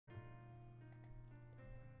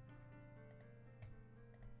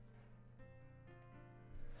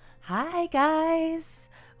Hi guys!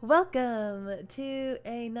 Welcome to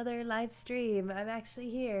another live stream. I'm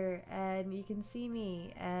actually here and you can see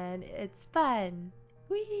me and it's fun.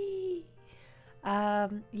 Whee!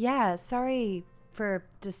 Yeah, sorry for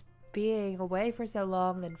just being away for so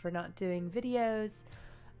long and for not doing videos.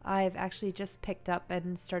 I've actually just picked up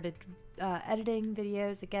and started editing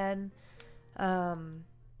videos again. Um,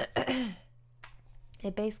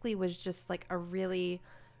 it basically was just like a really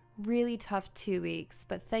tough 2 weeks,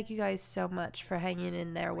 but thank you guys so much for hanging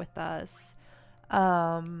in there with us.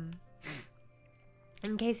 In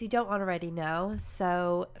case you don't already know,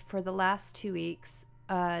 so for the last 2 weeks,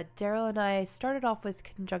 Daryl and I started off with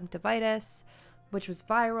conjunctivitis, which was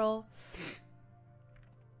viral.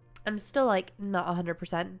 I'm still like not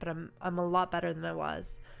 100%, but I'm a lot better than I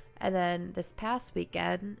was. And then this past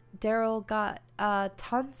weekend, Daryl got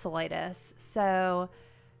tonsillitis, so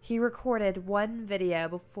he recorded one video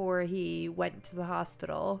before he went to the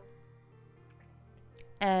hospital.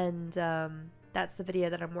 And that's the video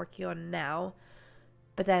that I'm working on now.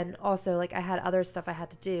 But then also, like, I had other stuff I had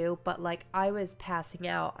to do. But, like, I was passing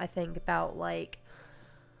out, I think, about, like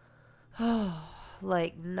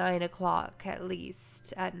 9 o'clock at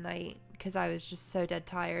least at night. Because I was just so dead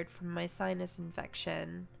tired from my sinus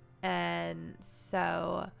infection. And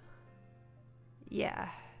so, yeah,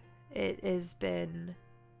 it has been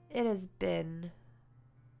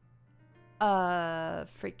a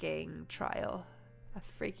freaking trial.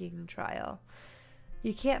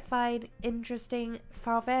 You can't find interesting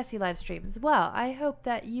Final Fantasy live streams. Well, I hope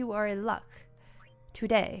that you are in luck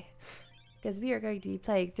today, because we are going to be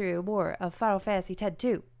playing through more of Final Fantasy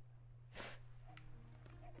X-2.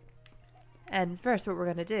 And first what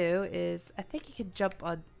we're going to do is, I think you can jump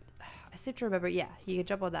on, I seem to remember, yeah, you can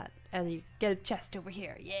jump on that, and you get a chest over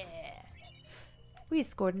here, yeah! We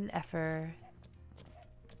scored an effort.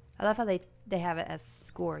 I love how they have it as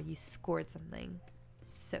score. You scored something.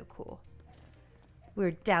 So cool.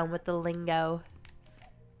 We're down with the lingo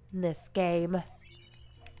in this game.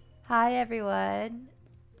 Hi, everyone.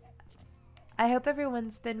 I hope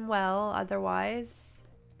everyone's been well otherwise.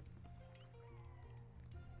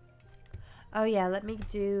 Oh yeah, let me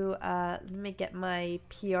get my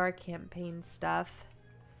PR campaign stuff.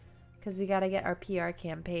 Because we gotta get our PR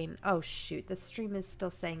campaign. Oh shoot, the stream is still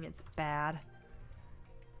saying it's bad.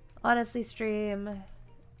 Honestly, stream,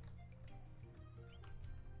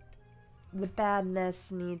 the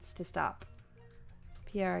badness needs to stop.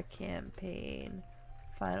 PR campaign,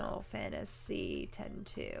 Final Fantasy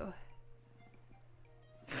X-2.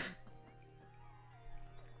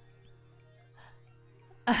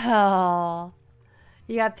 Oh,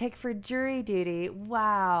 you got picked for jury duty.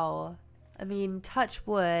 Wow. I mean, touch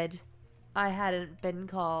wood, I hadn't been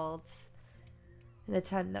called in the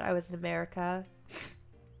time that I was in America.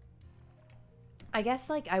 I guess,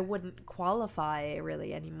 like, I wouldn't qualify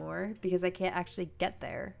really anymore because I can't actually get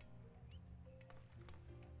there.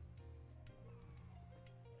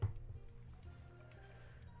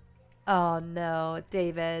 Oh no,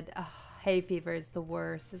 David. Oh, hay fever is the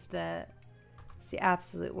worst, isn't it? It's the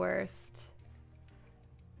absolute worst.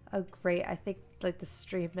 Oh great, I think like the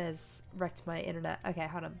stream has wrecked my internet. Okay,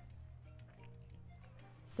 hold on.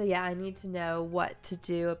 So yeah, I need to know what to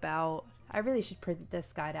do about, I really should print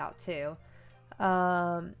this guide out too.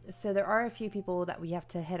 So there are a few people that we have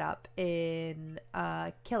to hit up in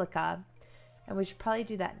Kilika, and we should probably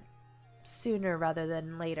do that sooner rather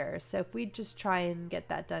than later. So if we just try and get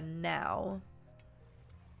that done now,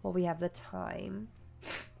 while we have the time,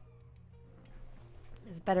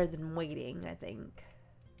 it's better than waiting, I think.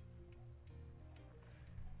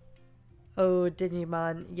 Oh,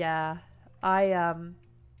 Digimon, yeah.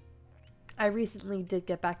 I recently did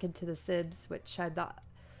get back into the Sims, which I'm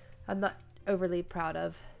not overly proud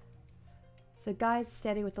of. So guys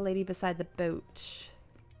standing with the lady beside the boat.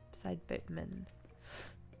 Beside boatman.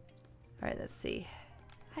 Alright, let's see.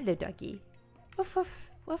 Hello, doggy. Woof woof.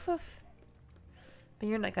 Woof woof. But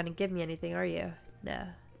you're not gonna give me anything, are you? No.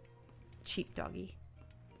 Cheap doggy.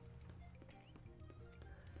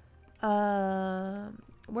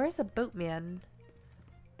 Where's the boatman?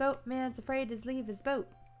 Boatman's afraid to leave his boat.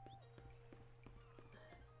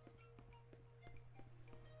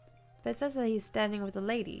 But it says that he's standing with a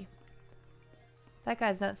lady. That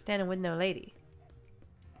guy's not standing with no lady.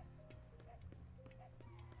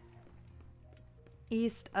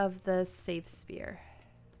 East of the safe sphere.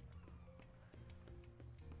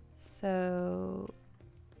 So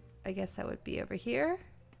I guess that would be over here.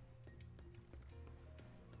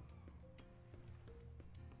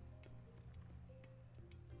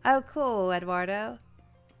 Oh cool, Eduardo.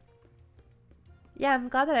 Yeah, I'm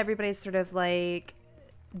glad that everybody's sort of like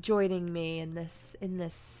joining me in this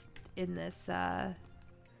in this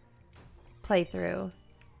playthrough.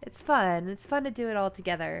 It's fun. It's fun to do it all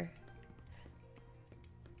together.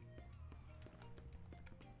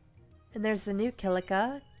 And there's a new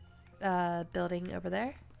Kilika building over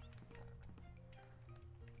there.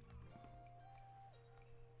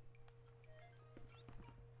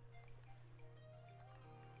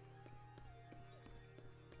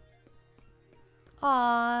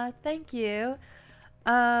 Aw, thank you.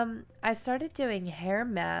 I started doing hair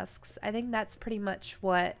masks. I think that's pretty much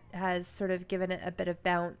what has sort of given it a bit of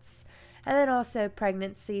bounce. And then also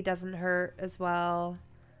pregnancy doesn't hurt as well.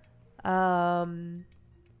 Having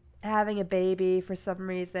a baby, for some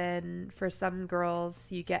reason, for some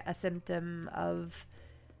girls, you get a symptom of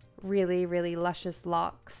really, really luscious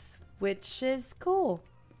locks, which is cool.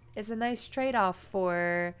 It's a nice trade-off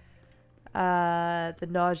for the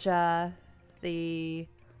nausea, the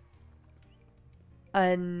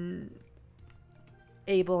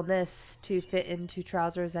unableness to fit into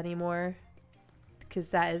trousers anymore, because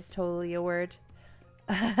that is totally a word.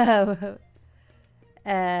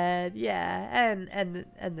 And yeah,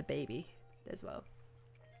 and the baby as well.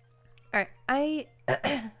 All right,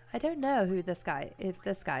 I don't know who this guy, if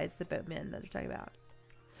this guy is the boatman that they're talking about.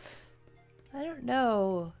 I don't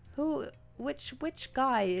know which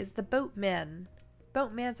guy is the boatman.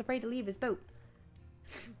 Boatman's afraid to leave his boat.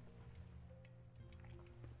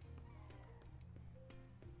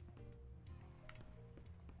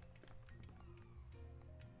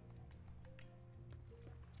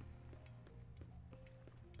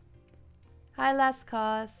 Hi,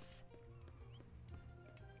 Lascos.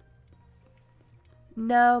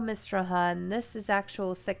 No, Mr. Hun, this is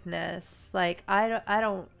actual sickness. Like, I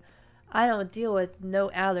don't deal with no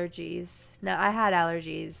allergies. Now, I had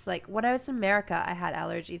allergies. Like, when I was in America, I had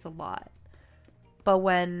allergies a lot. But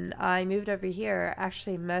when I moved over here,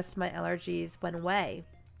 actually most of my allergies went away.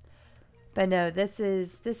 But no, this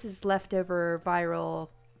is leftover viral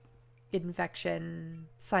infection,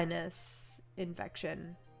 sinus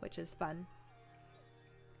infection, which is fun.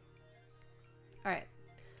 All right.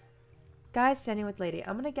 Guy standing with lady.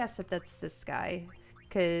 I'm going to guess that that's this guy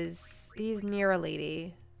because he's near a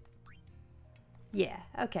lady. Yeah.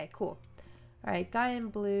 Okay, cool. All right. Guy in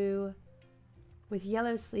blue with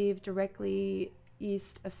yellow sleeve directly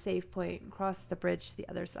east of save point. Cross the bridge to the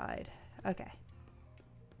other side. Okay.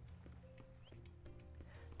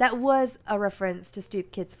 That was a reference to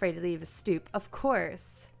Stoop Kids Afraid to Leave a Stoop. Of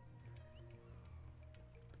course.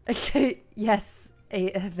 Okay. Yes.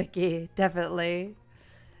 Vicky, definitely.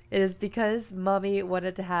 It is because mommy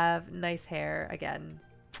wanted to have nice hair again.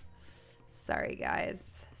 Sorry, guys.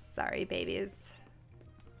 Sorry, babies.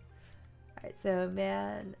 Alright, so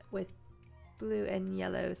man with blue and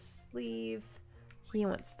yellow sleeve. He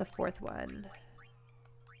wants the fourth one.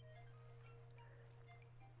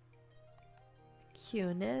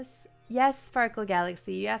 Cuteness. Yes, Sparkle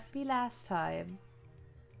Galaxy. You asked me last time.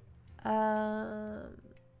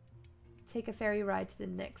 Take a ferry ride to the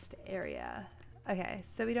next area. Okay,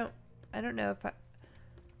 so I don't know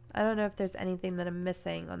if there's anything that I'm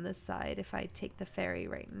missing on this side if I take the ferry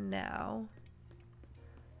right now.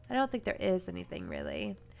 I don't think there is anything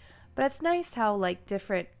really. But it's nice how like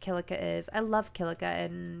different Kilika is. I love Kilika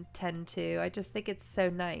in 10.2. I just think it's so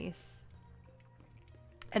nice.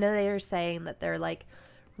 I know they are saying that they're like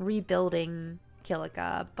rebuilding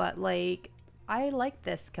Kilika, but like I like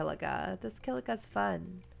this Kilika. This Kilika's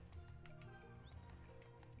fun.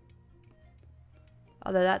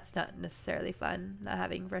 Although that's not necessarily fun, not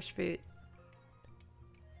having fresh fruit.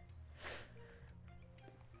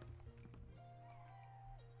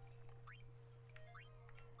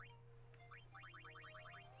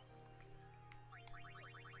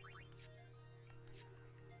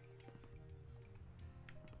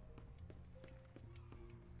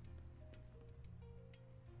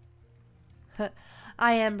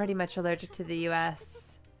 I am pretty much allergic to the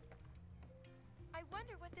US. I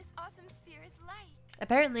wonder what this awesome sphere is like.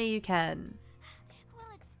 Apparently you can. Well,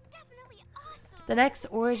 it's definitely awesome. The next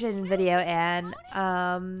origin video, Anne,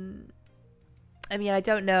 I mean, I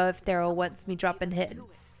don't know if Daryl wants me dropping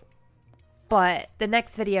hints, but the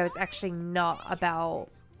next video is actually not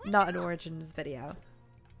an origins video.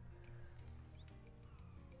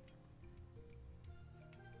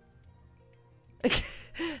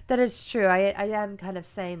 That is true. I am kind of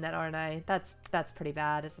saying that, aren't I? That's pretty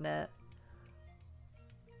bad, isn't it?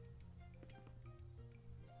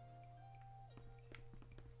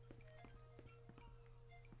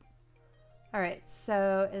 Alright,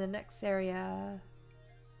 so in the next area...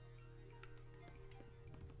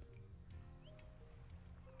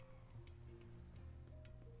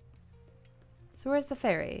 So where's the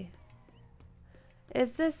ferry?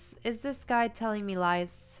 Is this guy telling me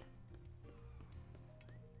lies?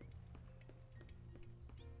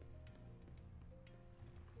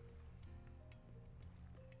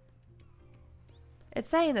 It's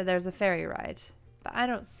saying that there's a ferry ride, but I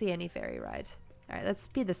don't see any ferry ride. All right, let's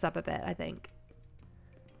speed this up a bit, I think.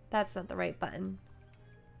 That's not the right button.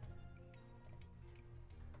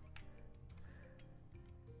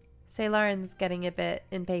 Lauren's getting a bit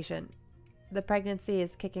impatient. The pregnancy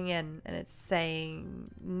is kicking in and it's saying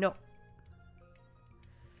no.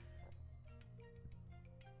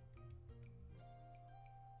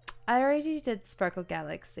 I already did Sparkle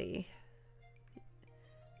Galaxy.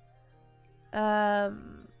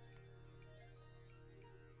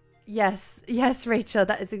 Yes, Rachel,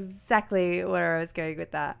 that is exactly where I was going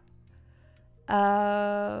with that.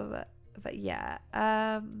 But yeah,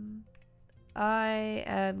 I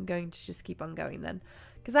am going to just keep on going then,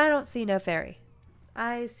 because I don't see no fairy.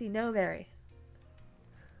 I see no fairy.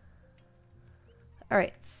 All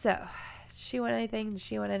right, so does she want anything? Does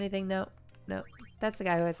she want anything? No, no. That's the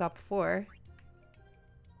guy who I saw before.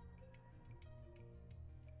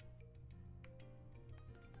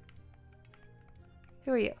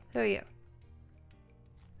 Who are you? Who are you?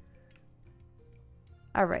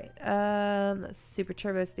 All right. Super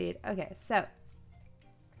turbo speed. Okay, so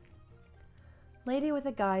lady with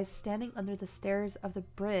a guy standing under the stairs of the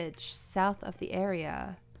bridge south of the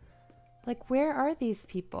area. Like, where are these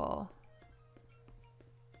people?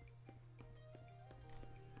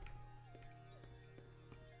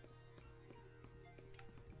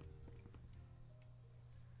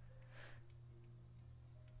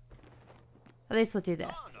 At least we'll do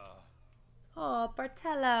this. Oh,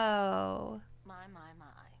 Bartello. My.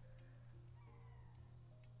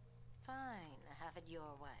 Fine, have it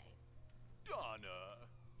your way.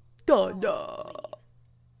 Donna.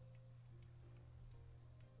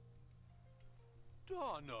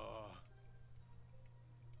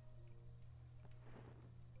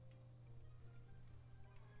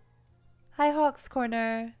 Hi, Hawk's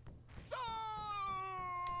Corner.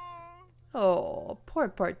 Oh, poor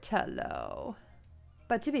Bartello.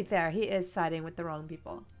 But to be fair, he is siding with the wrong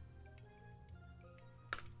people.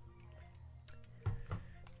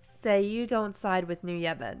 Say you don't side with New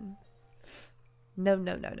Yevon. No.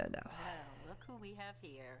 Well, look who we have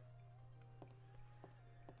here.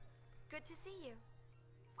 Good to see you.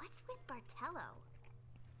 What's with Bartello?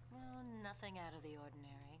 Well, nothing out of the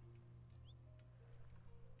ordinary.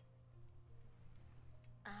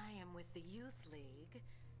 I am with the Youth League,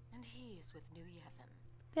 and he's with New Yevon.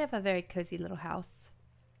 They have a very cozy little house.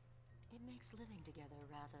 It makes living together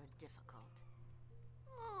rather difficult.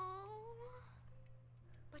 Oh.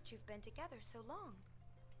 But you've been together so long.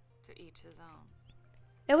 To each his own.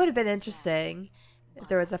 It would have been interesting if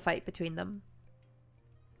there was a fight between them.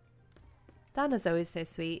 Donna's always so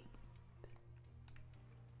sweet.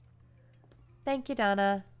 Thank you,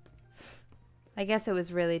 Donna. I guess it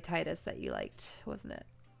was really Titus that you liked, wasn't it?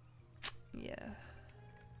 Yeah.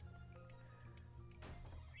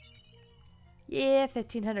 Yeah,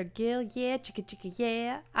 1,500 gil. Yeah, chicka,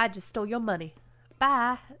 yeah. I just stole your money.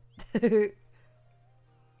 Bye.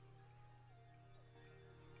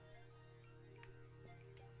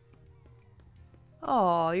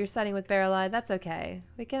 Oh, you're siding with Barrelide. That's okay.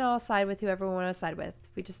 We can all side with whoever we want to side with.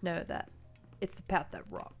 We just know that it's the path that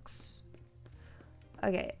rocks.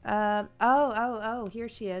 Okay. Oh, here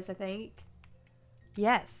she is, I think.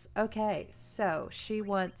 Yes. Okay. So she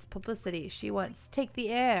wants publicity. She wants take the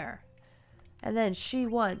air. And then she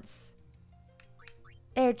wants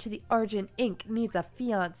heir to the Argent Ink needs a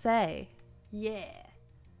fiance. Yeah.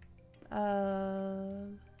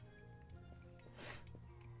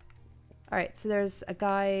 Alright, so there's a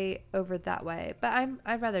guy over that way. But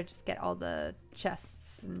I'd rather just get all the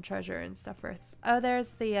chests and treasure and stuff first. Oh,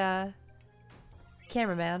 there's the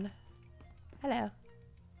cameraman. Hello.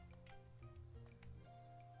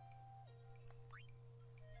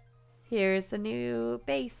 Here's the new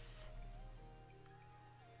base.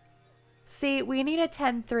 See, we need a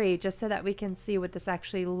 10.3 just so that we can see what this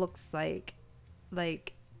actually looks like.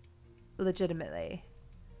 Like, legitimately.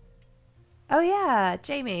 Oh yeah,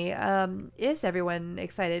 Jamie, is everyone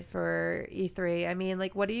excited for E3? I mean,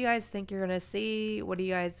 like, what do you guys think you're gonna see? What do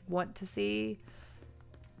you guys want to see?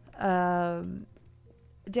 Daryl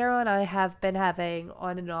and I have been having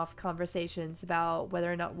on and off conversations about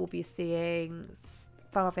whether or not we'll be seeing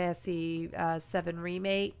Final Fantasy VII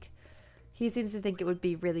Remake. He seems to think it would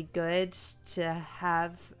be really good to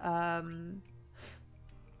have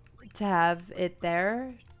it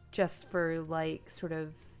there just for, like, sort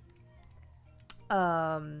of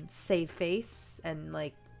save face and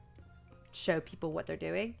like show people what they're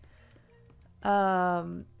doing.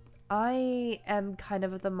 I am kind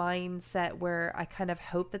of the mindset where I kind of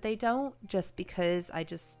hope that they don't, just because I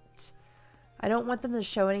don't want them to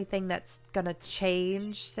show anything that's gonna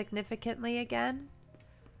change significantly again.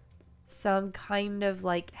 So I'm kind of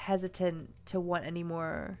like hesitant to want any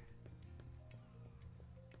more.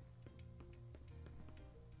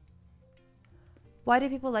 Why do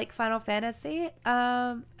people like Final Fantasy?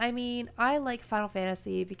 I mean, I like Final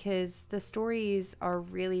Fantasy because the stories are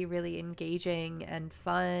really, really engaging and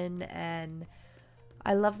fun, and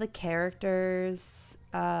I love the characters.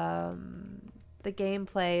 The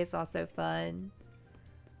gameplay is also fun.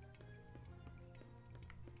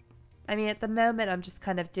 I mean, at the moment, I'm just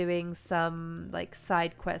kind of doing some like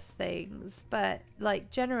side quest things, but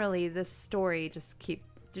like generally, this story it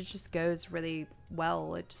just goes really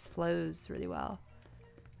well. It just flows really well.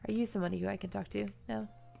 Are you somebody who I can talk to? No.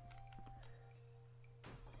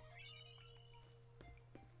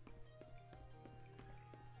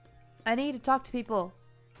 I need to talk to people.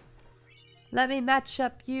 Let me match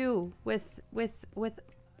up you with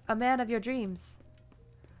a man of your dreams,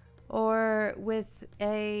 or with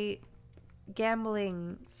a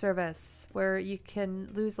gambling service where you can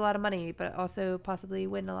lose a lot of money but also possibly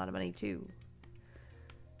win a lot of money too.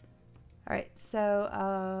 All right,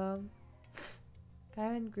 so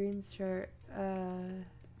guy in green shirt.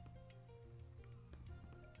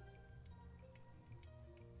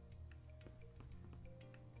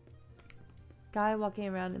 Guy walking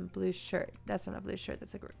around in blue shirt. That's not a blue shirt.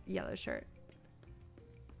 That's a yellow shirt.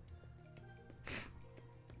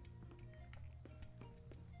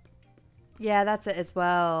 Yeah, that's it as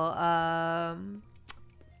well.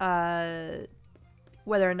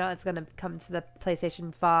 Whether or not it's gonna come to the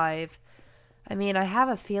PlayStation 5. I mean, I have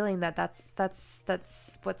a feeling that that's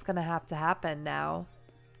what's gonna have to happen now.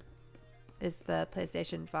 Is the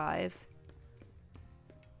PlayStation 5.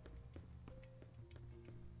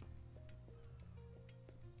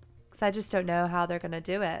 Because I just don't know how they're gonna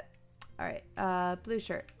do it. Alright, blue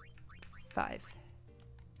shirt. 5.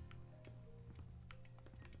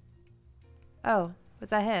 Oh,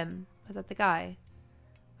 was that him? Was that the guy?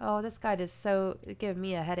 Oh, this guy is so giving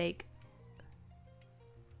me a headache.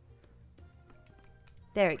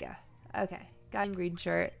 There we go. Okay. Guy in green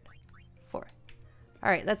shirt. 4.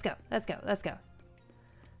 Alright, let's go. Let's go. Let's go.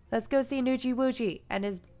 Let's go see Noojie Woojie and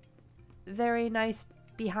his very nice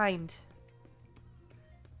behind.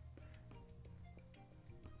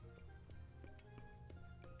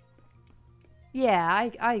 Yeah,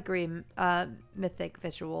 I agree. Mythic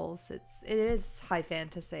visuals. It is high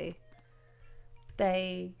fantasy.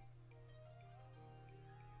 I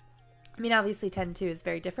mean, obviously 10-2 is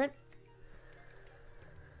very different.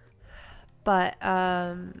 But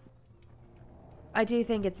I do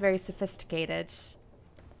think it's very sophisticated.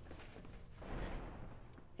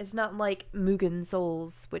 It's not like Mugen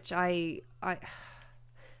Souls, which I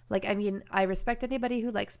mean, I respect anybody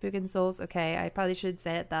who likes Mugen Souls. Okay, I probably should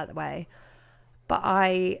say it that way. But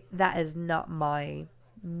that is not my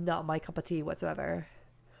cup of tea whatsoever.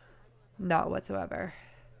 Not whatsoever.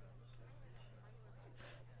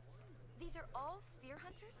 These are all sphere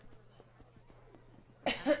hunters?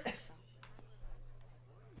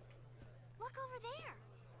 Look over there.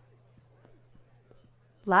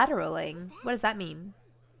 Lateraling? What does that mean?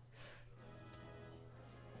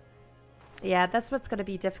 Yeah, that's what's going to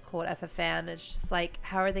be difficult if a fan is just like,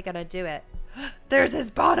 how are they going to do it? There's his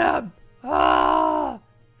bottom! Ah!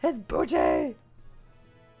 His booty!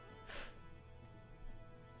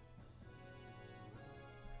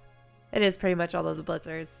 It is pretty much all of the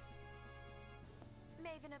blizzards.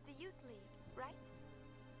 Maven of the Youth League, right?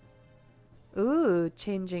 Ooh,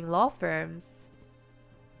 changing law firms.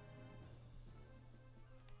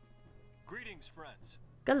 Greetings, friends.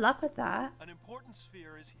 Good luck with that. An important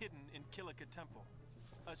sphere is hidden in Kilika Temple.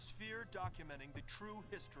 A sphere documenting the true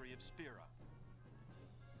history of Spira.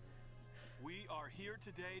 We are here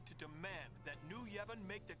today to demand that New Yevon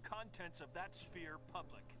make the contents of that sphere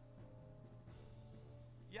public.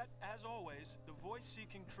 Yet, as always, the voice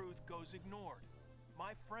seeking truth goes ignored.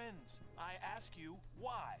 My friends, I ask you,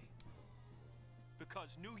 why?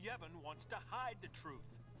 Because New Yevon wants to hide the truth,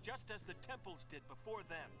 just as the temples did before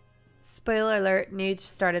them. Spoiler alert, Noojie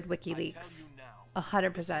started WikiLeaks.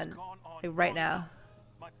 100%. Like right now.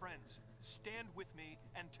 My friends, stand with me,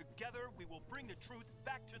 and together we will bring the truth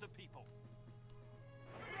back to the people.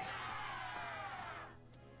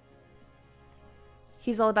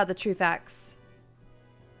 He's all about the true facts.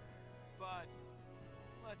 But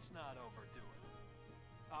let's not overdo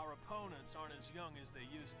it. Our opponents aren't as young as they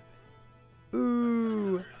used to be.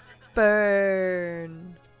 Ooh,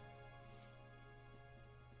 burn.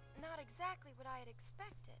 Not exactly what I had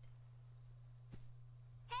expected.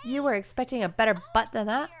 You were expecting a better butt than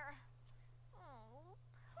that? Sphere. Oh,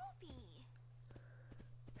 Poopy.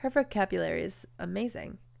 Her vocabulary is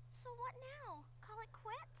amazing. So what now? Call it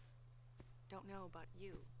quits? Don't know about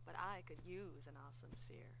you, but I could use an awesome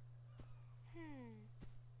sphere.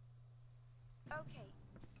 Okay.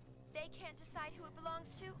 They can't decide who it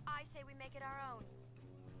belongs to. I say we make it our own.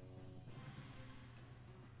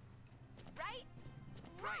 Right?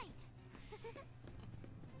 Right.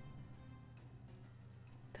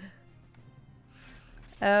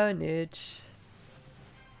 Oh, Nooch.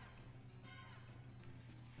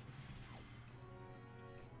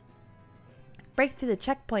 Break through the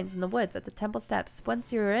checkpoints in the woods at the temple steps.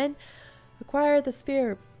 Once you're in, acquire the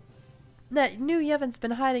sphere that New Yevon's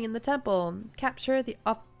been hiding in the temple. Capture the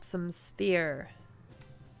awesome sphere.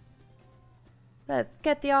 Let's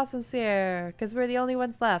get the awesome sphere, because we're the only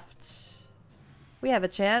ones left. We have a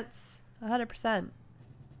chance. 100%.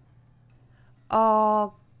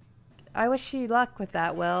 Oh, I wish you luck with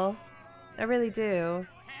that, Will. I really do.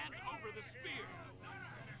 Hand over the sphere.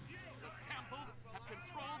 The temples have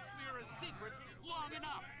controlled Sphere's secrets long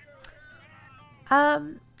enough.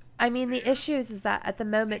 I mean, the issues is that at the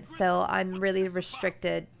moment, Phil, I'm really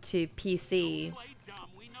restricted to PC. Play dumb.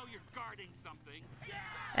 We know you're guarding something.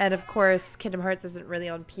 And of course, Kingdom Hearts isn't really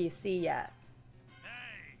on PC yet.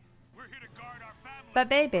 Hey, we're here to guard our family.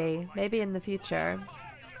 But maybe in the future.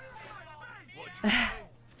 I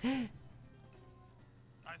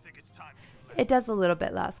think it's time. It does a little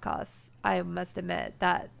bit Last Cause. I must admit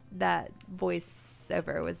that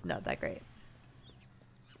voiceover was not that great.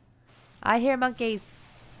 I hear monkeys.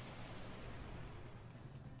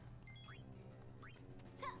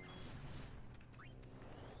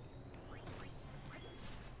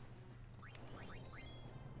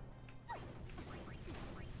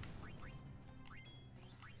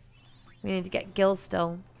 We need to get Gil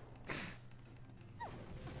still.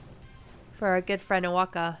 For our good friend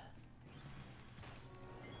Owaka.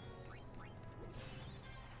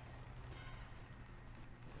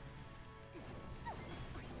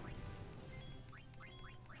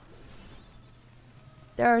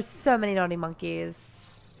 There are so many naughty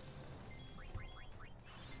monkeys.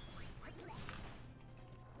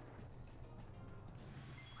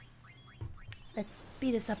 Let's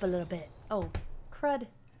speed this up a little bit. Oh, crud.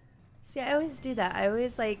 See, I always do that. I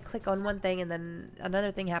always like click on one thing and then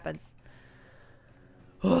another thing happens.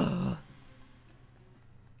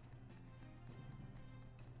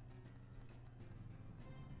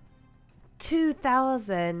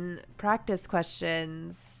 2,000 practice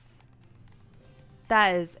questions.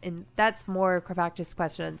 That's more practice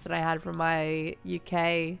questions than I had for my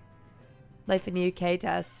UK Life in the UK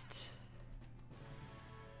test.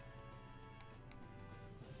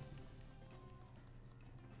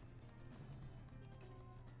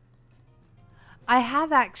 I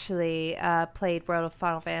have actually played World of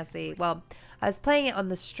Final Fantasy. Well, I was playing it on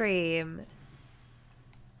the stream.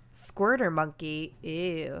 Squirter monkey.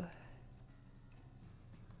 Ew.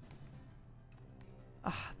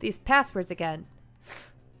 Oh, these passwords again.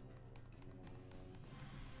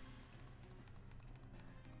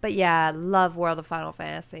 But yeah, love World of Final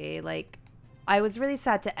Fantasy. Like, I was really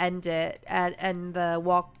sad to end it and the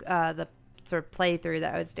the sort of playthrough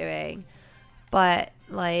that I was doing. But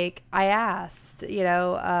like, I asked,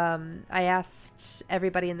 I asked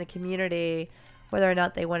everybody in the community whether or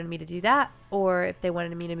not they wanted me to do that, or if they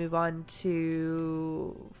wanted me to move on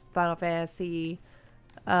to Final Fantasy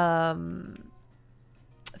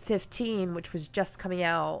 15, which was just coming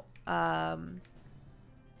out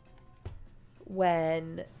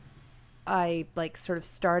when I like sort of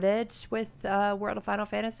started with World of Final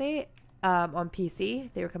Fantasy on PC.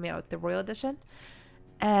 They were coming out with the Royal Edition.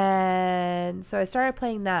 And so I started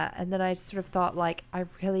playing that, and then I sort of thought, like, I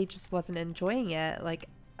really just wasn't enjoying it. Like,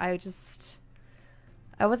 I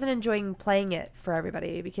wasn't enjoying playing it for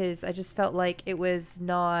everybody, because I just felt like it was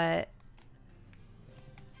not,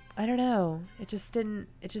 I don't know, it just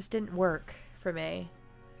didn't work for me.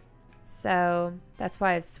 So that's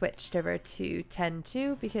why I've switched over to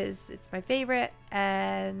 10.2, because it's my favorite,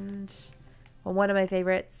 and, well, one of my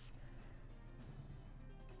favorites.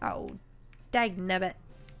 Oh, dagnabbit.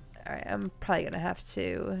 Alright, I'm probably gonna have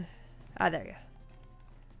to... Ah, there you go.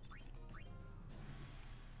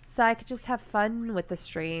 So I could just have fun with the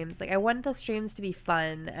streams. Like, I want the streams to be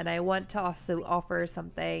fun, and I want to also offer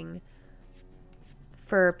something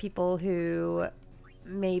for people who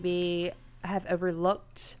maybe have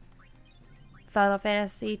overlooked Final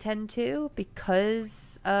Fantasy X-2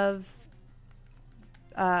 because of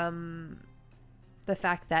the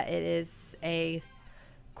fact that it is a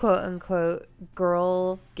quote-unquote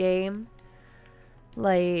girl game.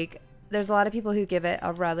 Like, there's a lot of people who give it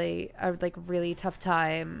a really tough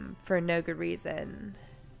time for no good reason.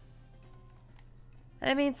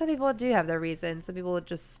 I mean, some people do have their reasons. Some people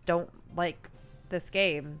just don't like this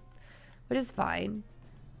game, which is fine.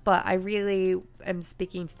 But I really am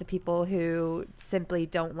speaking to the people who simply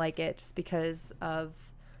don't like it just because of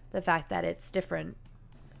the fact that it's different.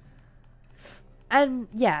 And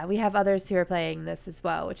yeah, we have others who are playing this as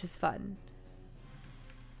well, which is fun.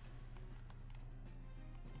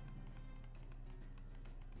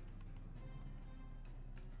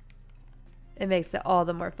 It makes it all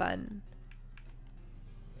the more fun.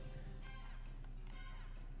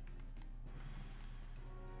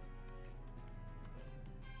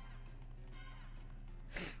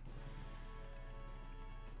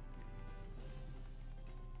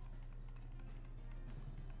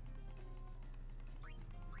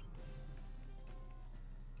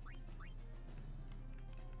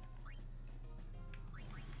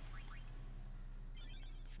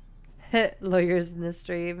 Lawyers in the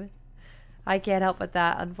stream. I can't help with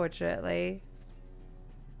that, unfortunately.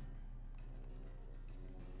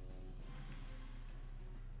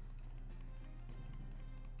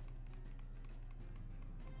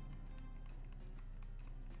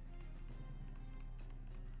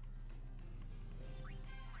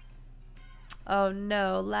 Oh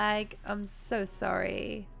no, lag. I'm so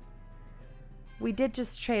sorry. We did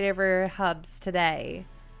just trade over hubs today.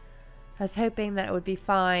 I was hoping that it would be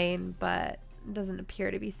fine, but it doesn't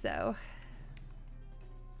appear to be so.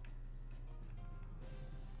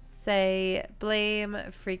 Say, blame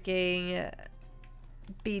freaking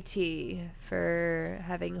BT for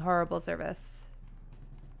having horrible service.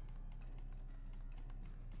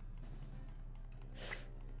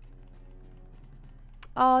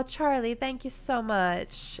 Oh, Charlie, thank you so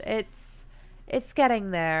much. It's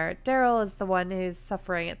getting there. Daryl is the one who's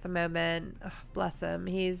suffering at the moment. Ugh, bless him.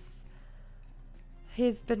 He's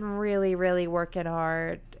been really, really working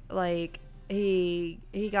hard. Like, he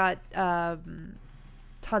got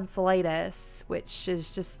tonsillitis, which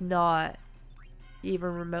is just not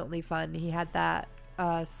even remotely fun. He had that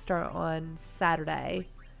start on Saturday.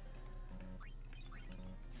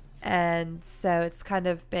 And so it's kind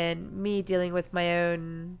of been me dealing with my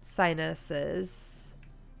own sinuses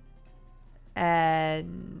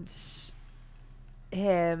and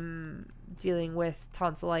him dealing with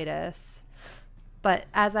tonsillitis. But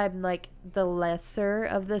as I'm like the lesser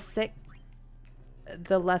of the sick,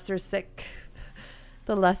 the lesser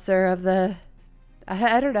of the,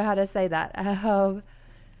 I don't know how to say that.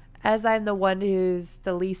 As I'm the one who's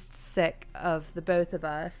the least sick of the both of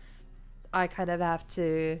us, I kind of have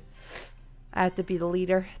to be the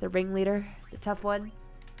leader, the ringleader, the tough one.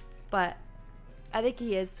 But I think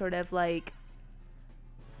he is sort of like,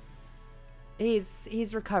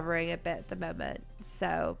 he's recovering a bit at the moment.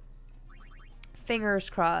 So fingers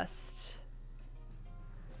crossed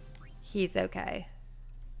he's okay.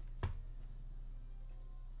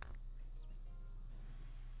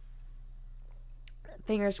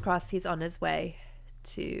 Fingers crossed he's on his way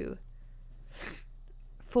to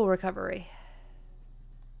full recovery.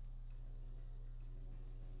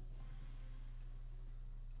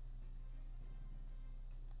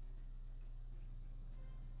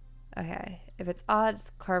 Okay, if it's odd, it's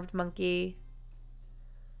carved monkey.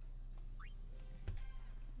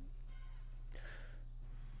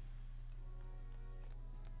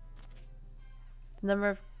 The number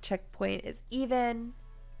of checkpoint is even.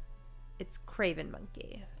 It's craven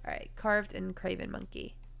monkey. All right, carved and craven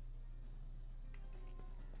monkey.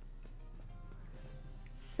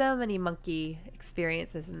 So many monkey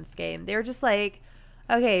experiences in this game. They're just like,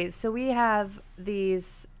 okay, so we have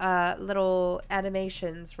these little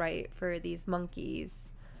animations, right, for these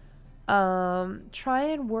monkeys. Try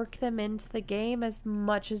and work them into the game as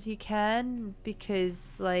much as you can,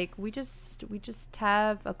 because like we just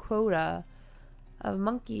have a quota of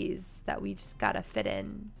monkeys that we just gotta fit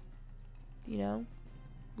in. You know,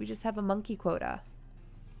 we just have a monkey quota.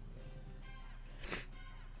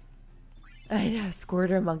 I know,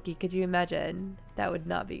 squirter monkey. Could you imagine? That would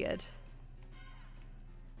not be good.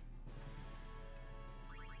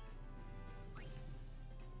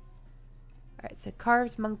 Alright, so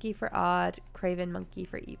carved monkey for odd, craven monkey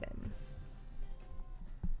for even.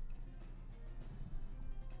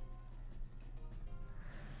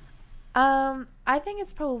 I think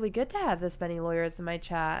it's probably good to have this many lawyers in my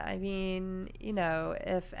chat. I mean, you know,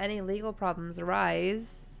 if any legal problems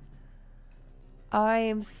arise, I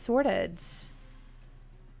am sorted.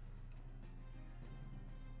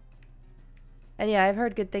 And yeah, I've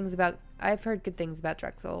heard good things about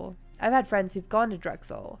Drexel. I've had friends who've gone to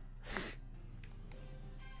Drexel.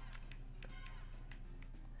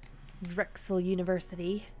 Drexel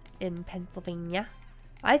University in Pennsylvania.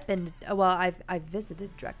 I've been, well, I've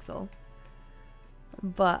visited Drexel.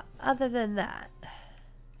 But other than that,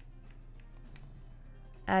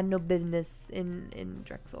 I had no business in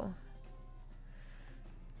Drexel.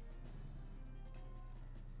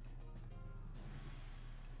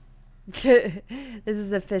 This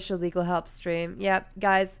is official legal help stream. Yep,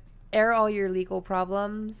 guys, air all your legal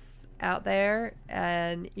problems out there,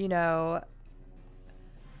 and you know,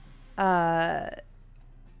 the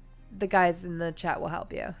guys in the chat will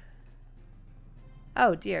help you.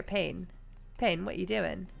 Oh dear, Pain. Pain, what you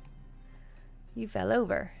doing? You fell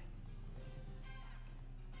over.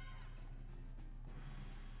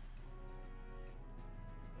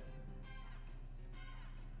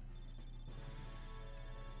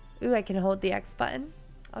 Ooh, I can hold the X button.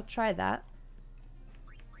 I'll try that.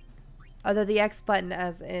 Either the X button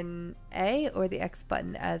as in A or the X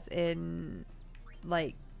button as in,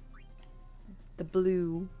 like, the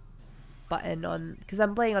blue button on, because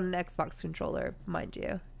I'm playing on an Xbox controller, mind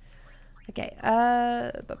you. Okay,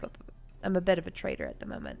 I'm a bit of a traitor at the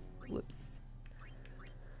moment. Whoops.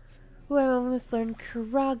 Ooh, I almost learned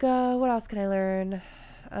Kuraga. What else can I learn?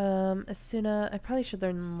 Asuna. I probably should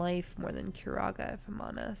learn Life more than Kuraga, if I'm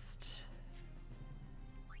honest.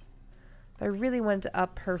 But I really wanted to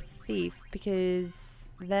up her Thief, because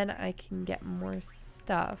then I can get more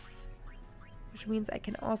stuff. Which means I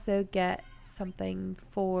can also get something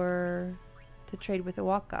to trade with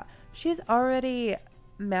Iwaka. She's already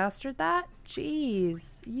mastered that?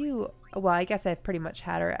 Jeez. Well, I guess I've pretty much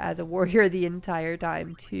had her as a warrior the entire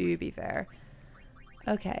time, to be fair.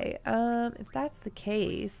 Okay, if that's the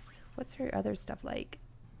case, what's her other stuff like?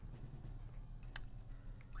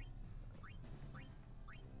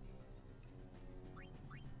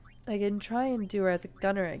 I can try and do her as a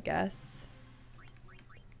gunner, I guess.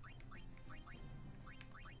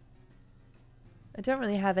 I don't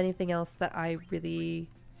really have anything else that I really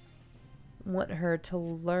want her to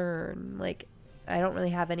learn. Like, I don't really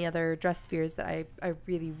have any other dress spheres that I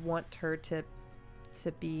really want her to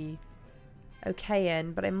be okay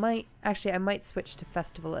in, but I might switch to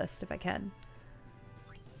Festivalist if I can.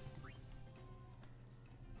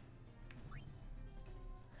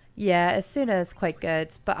 Yeah, Asuna is quite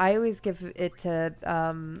good, but I always give it to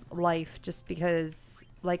Life, just because,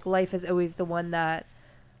 like, Life is always the one that,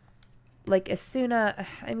 like, Asuna,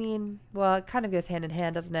 I mean, well, it kind of goes hand in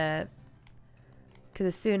hand, doesn't it?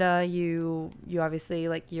 Because Asuna, you obviously,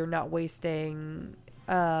 like, you're not wasting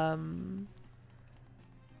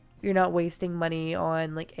money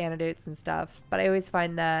on, like, antidotes and stuff. But I always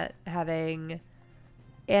find that having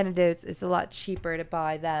antidotes is a lot cheaper to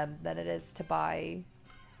buy them than it is to buy,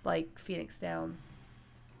 like, Phoenix Downs.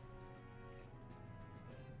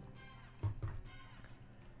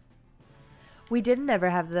 We didn't ever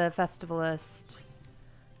have the Festivalist.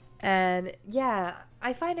 And, yeah,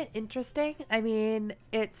 I find it interesting. I mean,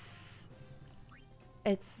 it's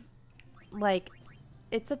like,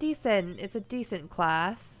 it's a decent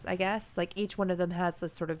class, I guess. Like, each one of them has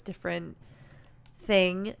this sort of different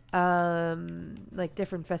thing, like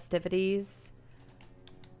different festivities.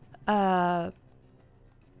 I'm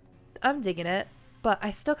digging it, but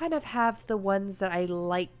I still kind of have the ones that I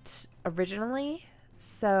liked originally,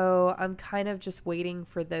 so I'm kind of just waiting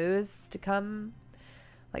for those to come.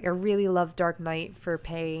 Like, I really love Dark Knight for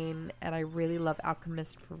Pain, and I really love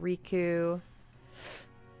Alchemist for Riku.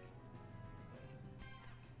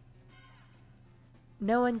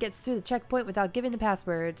 No one gets through the checkpoint without giving the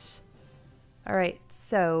password. Alright,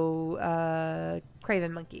 so,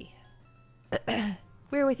 Craven Monkey.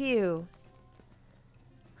 We're with you.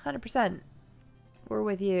 100%. We're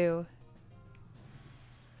with you.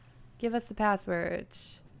 Give us the password.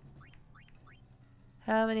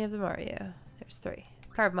 How many of them are you? There's 3.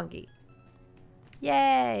 Carve Monkey.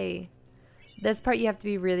 Yay! This part you have to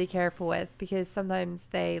be really careful with, because sometimes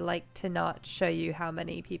they like to not show you how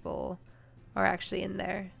many people are actually in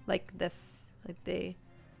there. Like this. Like the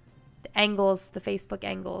angles, the Facebook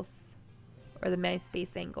angles. Or the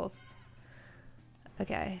MySpace angles.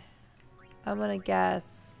 Okay. I'm gonna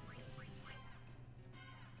guess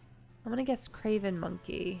Craven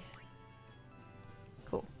Monkey.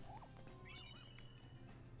 Cool.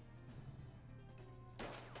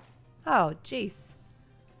 Oh, jeez.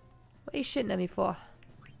 What are you shooting at me for?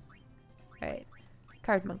 Alright.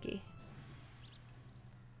 Card Monkey.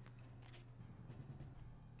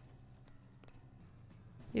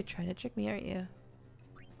 You're trying to trick me, aren't you?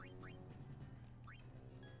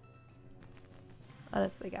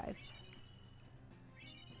 Honestly, guys.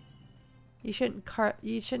 You shouldn't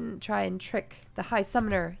try and trick the High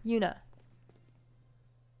Summoner, Yuna.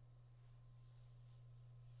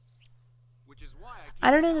 I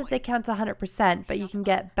don't know that they count to 100%, but you can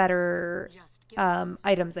get better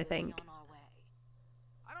items, I think.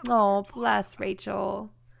 Oh, bless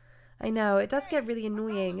Rachel. I know, it does get really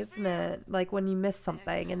annoying, isn't it? Like when you miss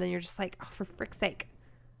something and then you're just like, oh, for frick's sake.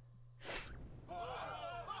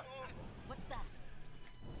 What's that?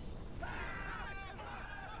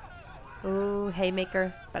 Ooh,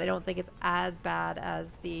 Haymaker. But I don't think it's as bad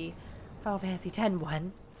as the Final Fantasy X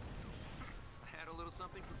one. I had a little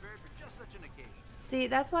something prepared for just such an occasion. See,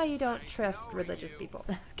 that's why you don't trust religious people.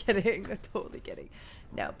 Kidding, I'm totally kidding.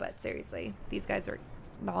 No, but seriously, these guys are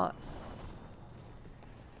not...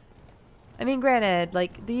 I mean, granted,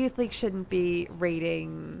 like, the Youth League shouldn't be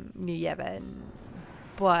raiding New Yevon,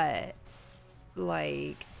 but,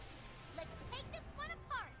 like, Let's take this one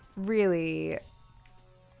apart. really,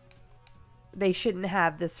 they shouldn't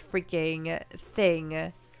have this freaking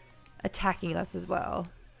thing attacking us as well.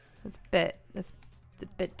 It's a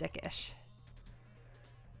bit dickish.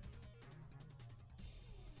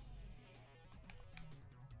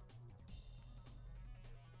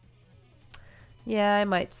 Yeah, I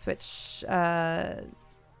might switch, I'll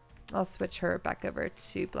switch her back over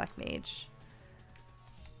to Black Mage.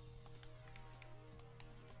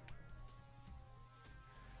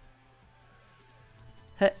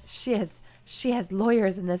 Huh, she has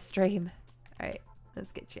lawyers in this stream. Alright,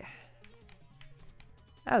 let's get you.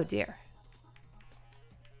 Oh dear.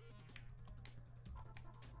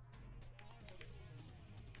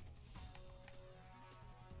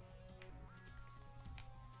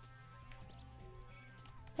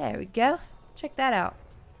 There we go. Check that out.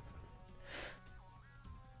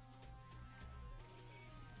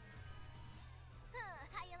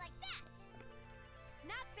 How you like that?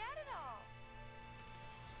 Not bad at all.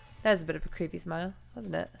 That was a bit of a creepy smile,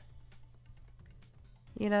 wasn't it?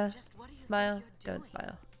 You know, Just what do you think smile, you're don't doing?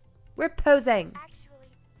 smile. We're posing.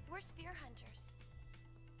 Actually, we're sphere hunters.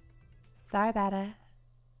 Sorry about it.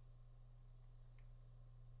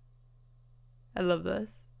 I love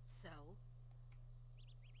this. So,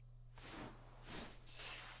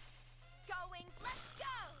 Gullwings, let's go!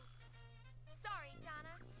 Sorry,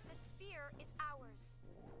 Donna. The sphere is ours.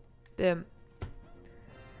 Boom.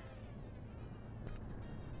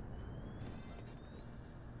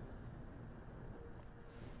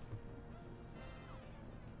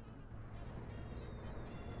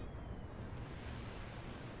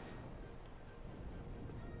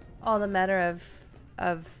 All the manner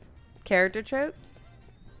of character tropes.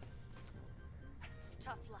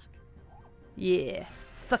 tough luck. Yeah,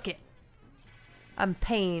 suck it. I'm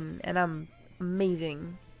pain and I'm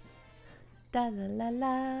amazing. Da la la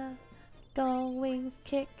la, Gullwings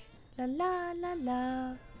kick. La la la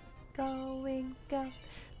la, Gullwings go.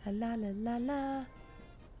 La la la la la.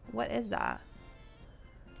 What is that?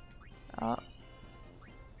 Oh.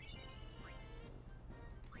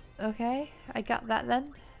 Okay, I got that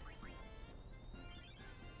then.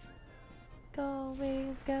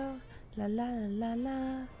 Gullwings go. La la la la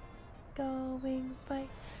la. Gullwings fight.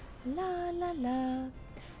 La la la.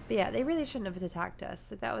 But yeah, they really shouldn't have attacked us.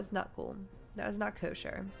 Like, that was not cool. That was not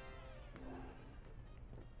kosher.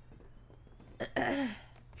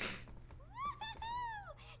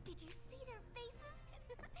 Did you see their faces?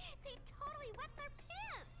 They totally wet their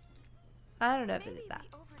pants. I don't know if they Maybe did that.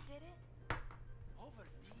 we overdid it.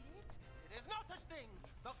 Overdid it? There is no such thing.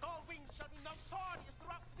 The Gullwings shall be notorious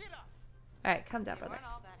throughout Svira. Alright, calm down, They brother. weren't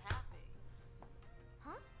all that happy.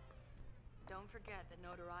 Huh? Don't forget that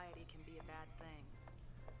notoriety can be a bad thing.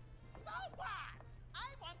 So what? I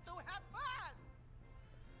want to have fun.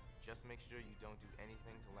 Just make sure you don't do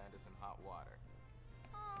anything to land us in hot water.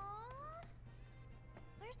 Aww.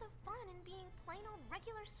 Where's the fun in being plain old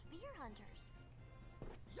regular sphere hunters?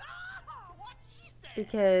 Yeah, what she said.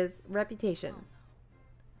 Because reputation.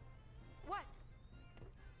 What?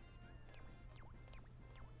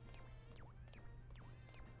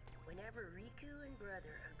 Whenever Riku and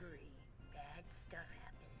brother agree, bad stuff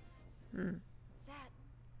happens. Hmm. That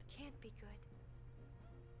can't be good.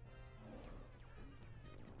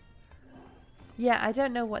 Yeah, I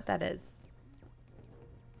don't know what that is.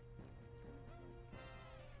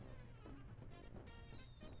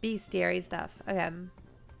 Bestiary stuff. Okay.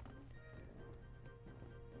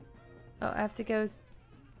 Oh, I have to go.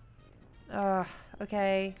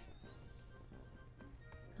 Okay.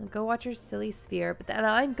 Go watch your silly sphere, but then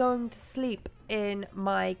I'm going to sleep in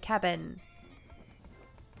my cabin.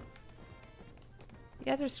 You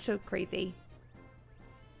guys are so crazy.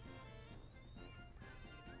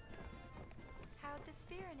 How'd the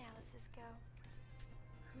sphere analysis go?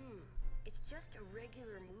 It's just a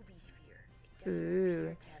regular movie sphere. It doesn't Ooh,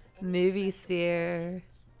 appear to have any movie special sphere.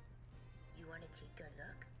 functions. You want to take a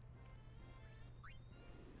look?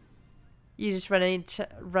 You just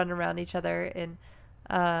run around each other in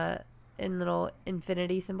little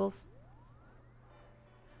infinity symbols.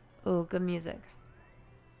 Oh, good music.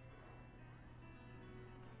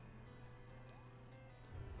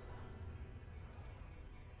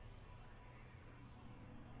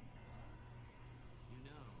 You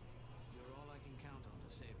know, you're all I can count on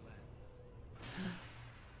to save Len.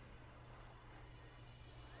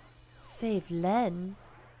 Save Len?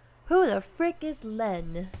 Who the frick is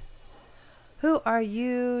Len? Who are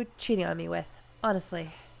you cheating on me with?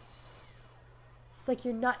 Honestly. It's like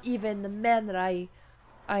you're not even the man that I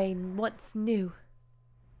once knew.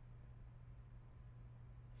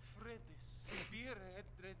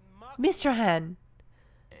 Mr. Han.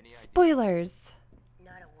 Spoilers.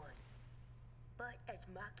 Not a one. But as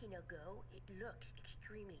Machina go, it looks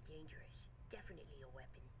extremely dangerous. Definitely a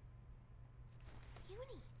weapon.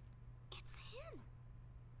 Uni, it's him.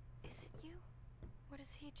 Is it you? Or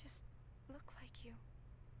does he just look like you?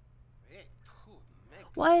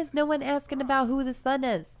 Why is no one asking about who this Len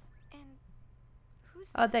is? And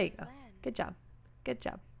who's Oh, there you go. Len? Good job. Good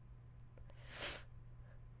job.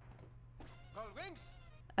 Gullwings.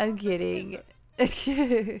 I'm kidding.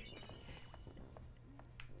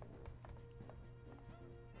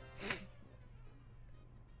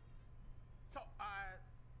 So,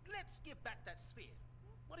 let's give back that sphere.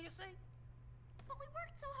 What do you say? But we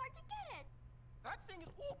worked so hard to get it. That thing is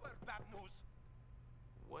uber bad news.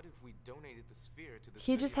 What if we donated the sphere to the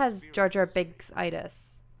He City just of has Sphere Jar Jar Society?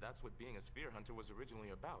 Binks-itis. That's what being a sphere hunter was originally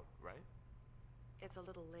about, right? It's a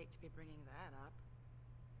little late to be bringing that up.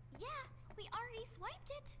 Yeah, we already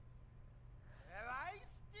swiped it. Well, I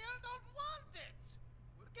still don't want it.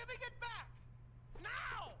 We're giving it back.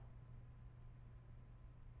 Now!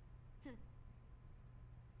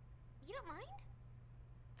 You don't mind?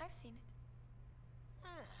 I've seen it.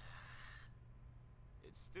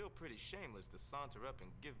 It's still pretty shameless to saunter up and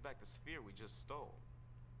give back the sphere we just stole.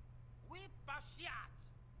 Whip a shot.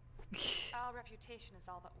 Our reputation is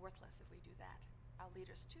all but worthless if we do that. Our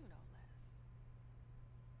leaders too, no less.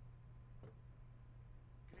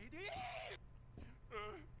 Greedy!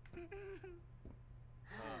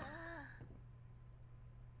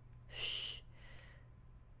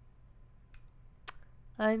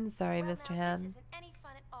 I'm sorry, Well, Mr. now, Han. This isn't any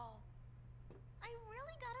fun at all. I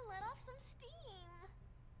really gotta let off some steam.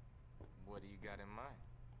 What do you got in mind?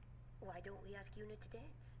 Why don't we ask Una to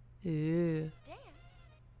dance? Ooh. Dance?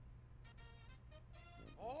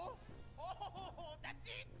 Oh, that's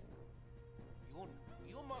it.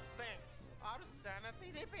 You must dance. Our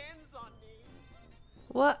sanity depends on it.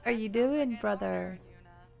 What are you doing, brother?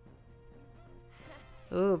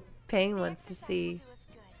 Ooh, Payne wants to Exercise will see. do us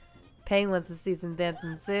good. Payne wants to see some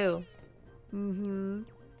dancing too. Mm-hmm.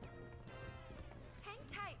 Hang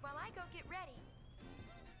tight while I go get ready.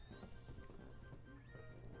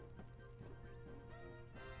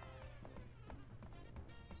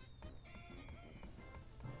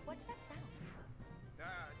 What's that sound?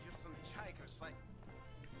 Just some tigers like.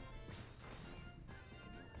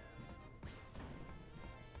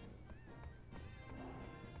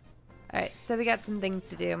 Alright, so we got some things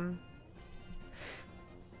to do.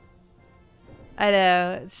 I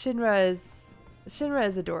know, Shinra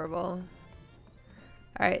is adorable.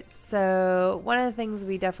 Alright, so one of the things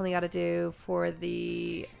we definitely got to do for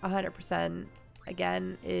the 100%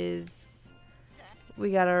 again is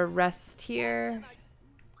we got to rest here.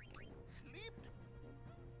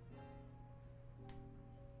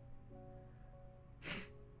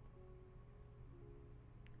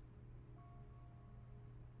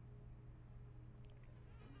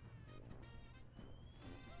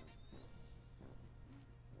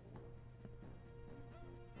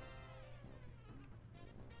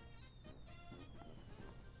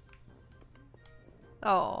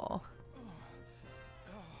 Oh.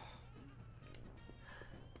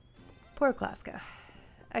 Poor Klaska.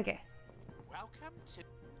 Okay. Welcome to.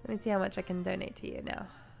 Let me see how much I can donate to you now.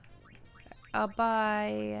 I'll buy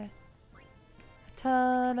a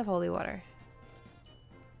ton of holy water.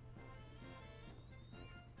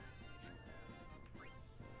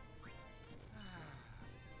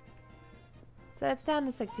 So it's down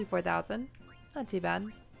to 64,000. Not too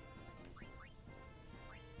bad.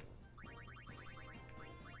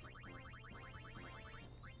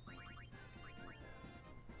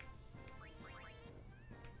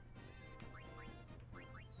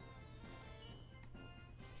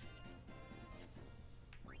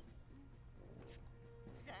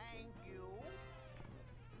 Thank you.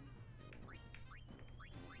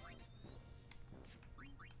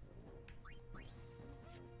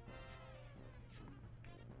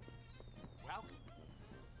 Welcome.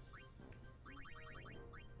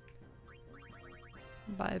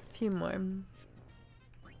 Buy a few more.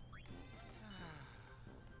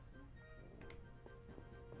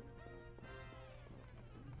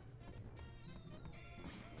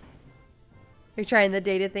 You're trying the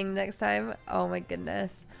data thing next time? Oh my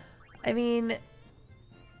goodness. I mean...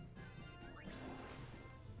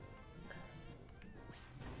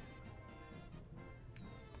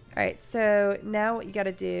 Alright, so now what you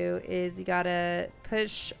gotta do is you gotta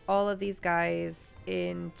push all of these guys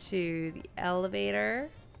into the elevator.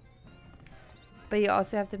 But you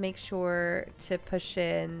also have to make sure to push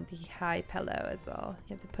in the high pillow as well.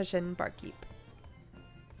 You have to push in Barkeep.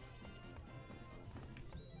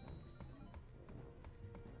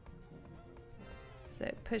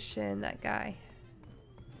 So push in that guy.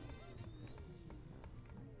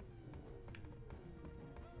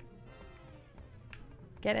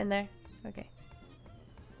 Get in there. Okay.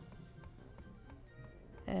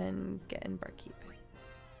 And get in Barkeep.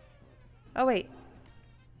 Oh, wait.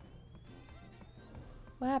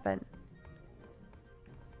 What happened?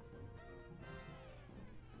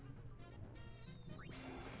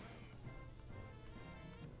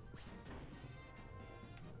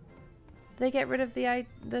 They get rid of the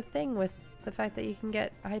thing with the fact that you can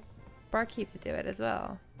get Barkeep to do it as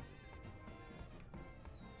well.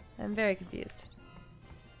 I'm very confused.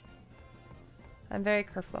 I'm very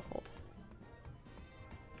kerfluffled.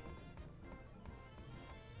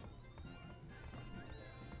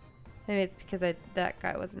 Maybe it's because that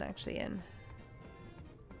guy wasn't actually in.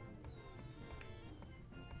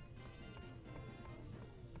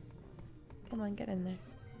 Come on, get in there.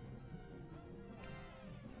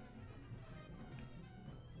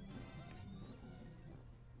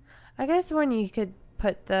 I guess when you could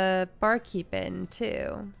put the Barkeep in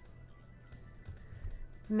too.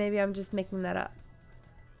 Maybe I'm just making that up.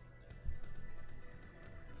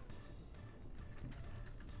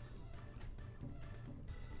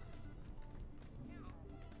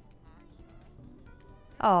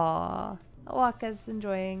 Aww, Waka's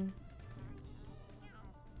enjoying.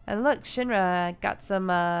 And look, Shinra got some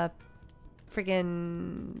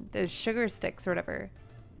friggin' those sugar sticks or whatever.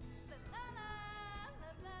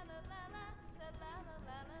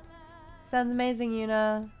 Sounds amazing,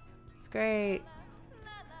 Yuna. It's great.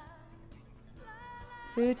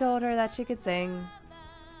 Who told her that she could sing?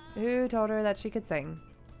 Who told her that she could sing?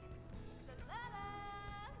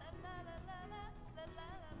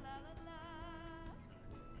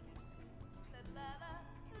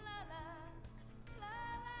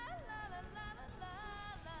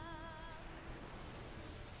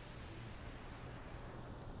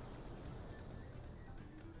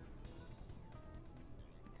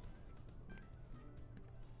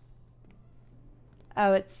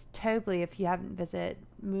 Oh, it's Tobly if you haven't visited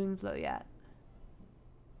Moonflow yet.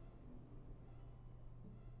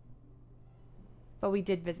 But we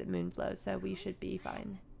did visit Moonflow, so we should be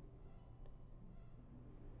fine.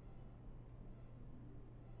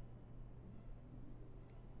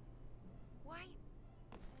 Why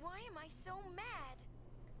am I so mad?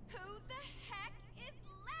 Who the heck is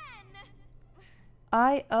Len?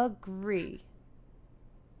 I agree.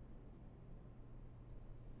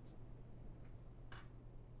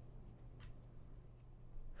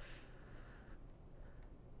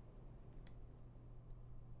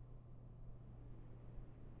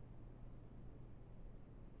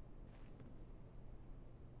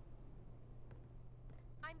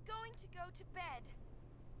 I'm going to go to bed.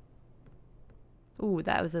 Ooh,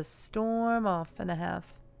 that was a storm off and a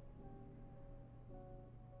half.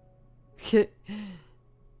 She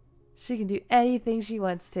can do anything she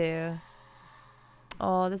wants to.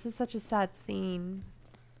 Oh, this is such a sad scene.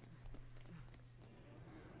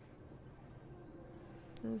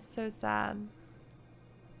 This is so sad.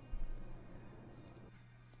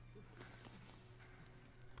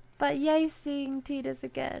 But yay, seeing Tidus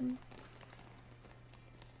again.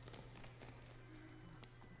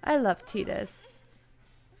 I love Tidus.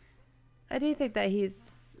 I do think that he's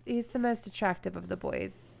the most attractive of the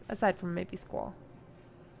boys, aside from maybe Squall.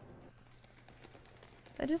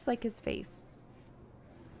 I just like his face.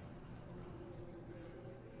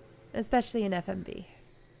 Especially in FMV.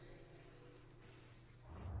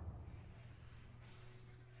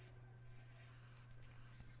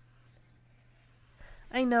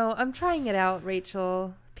 I know, I'm trying it out,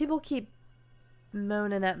 Rachel. People keep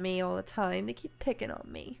moaning at me all the time. They keep picking on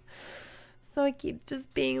me. So I keep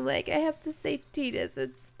just being like, I have to say Tidus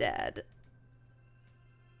instead.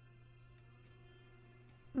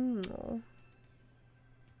 Aww.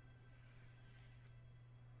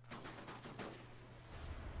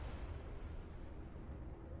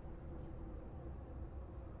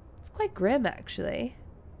 It's quite grim, actually.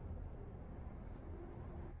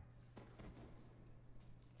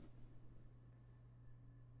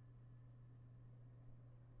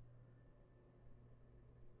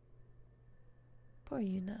 Poor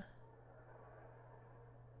Yuna.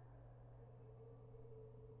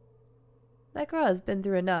 That girl has been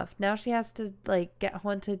through enough. Now she has to, like, get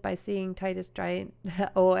haunted by seeing Titus die.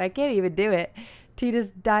 Oh, I can't even do it. Titus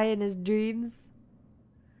die in his dreams.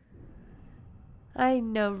 I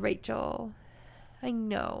know, Rachel. I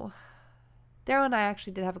know. Daryl and I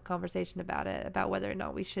actually did have a conversation about it, about whether or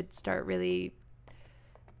not we should start really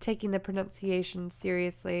taking the pronunciation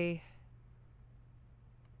seriously.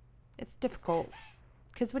 It's difficult.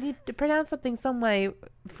 Because when you pronounce something some way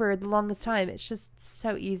for the longest time, it's just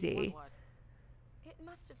so easy. What? It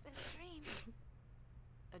must have been a dream.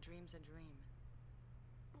 A dream's a dream.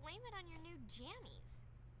 Blame it on your new jammies.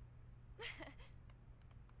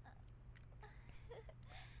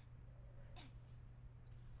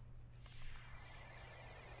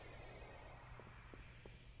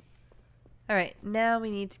 Alright, now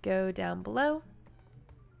we need to go down below.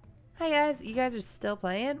 Hi guys, you guys are still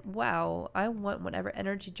playing? Wow, I want whatever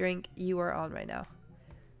energy drink you are on right now.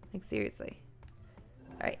 Like, seriously.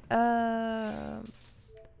 Alright,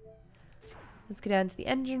 let's go down to the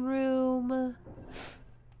engine room.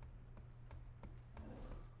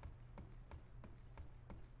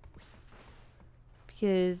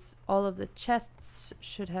 Because all of the chests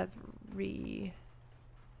should have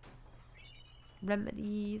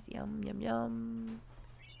remedies, yum yum yum.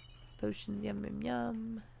 Potions, yum yum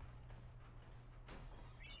yum.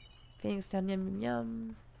 Phoenix down, yum yum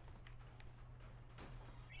yum.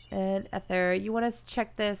 And Ether, you want to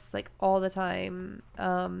check this like all the time.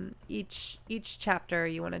 Each chapter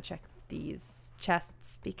you want to check these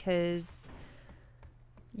chests because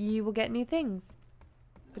you will get new things,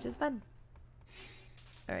 which is fun.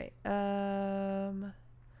 All right.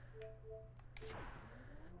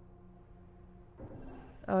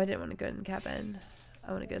 Oh, I didn't want to go in the cabin.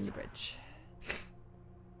 I want to go in the bridge.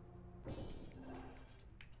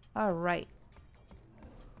 All right.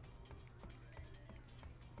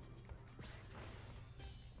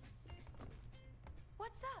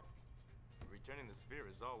 What's up? Returning the sphere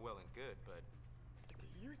is all well and good, but At the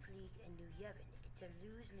Youth League and New Yevon, it's a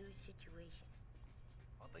lose-lose situation.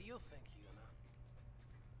 What do you think, Yuna?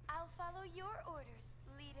 I'll follow your orders,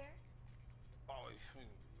 leader. Oh,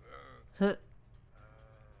 Huh.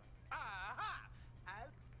 aha!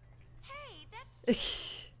 Hey,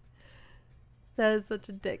 that's That is such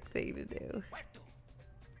a dick thing to do. Where to?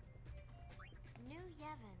 New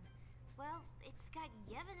Yevon. Well, it's got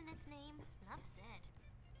Yevon in its name. Enough said.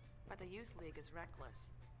 But the Youth League is reckless.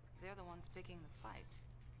 They're the ones picking the fights.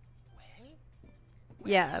 Where?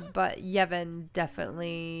 Yeah, but Yevon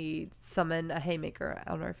definitely summoned a haymaker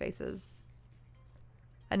on our faces.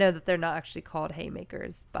 I know that they're not actually called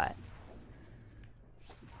haymakers, but...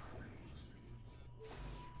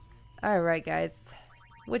 Alright, guys.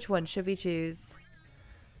 Which one should we choose?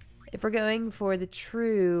 If we're going for the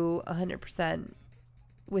true 100%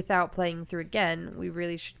 without playing through again, we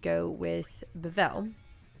really should go with Bevel.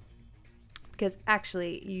 Because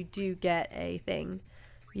actually, you do get a thing.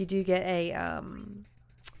 You do get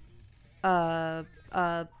a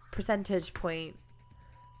percentage point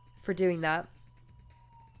for doing that,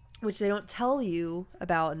 which they don't tell you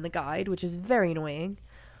about in the guide, which is very annoying.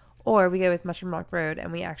 Or we go with Mushroom Rock Road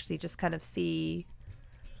and we actually just kind of see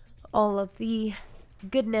all of the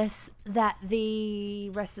goodness that the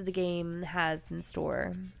rest of the game has in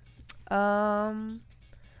store.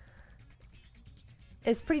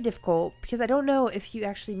 It's pretty difficult because I don't know if you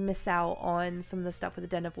actually miss out on some of the stuff with the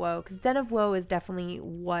Den of Woe, because Den of Woe is definitely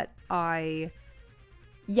what I...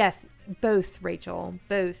 Yes, both, Rachel,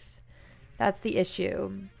 both. That's the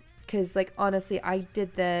issue. Because, like, honestly, I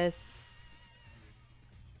did this,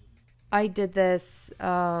 I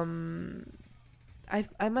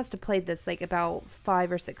must have played this, like, about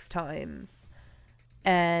 5 or 6 times.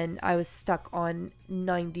 And I was stuck on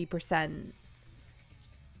 90%.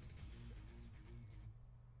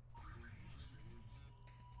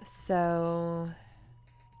 So...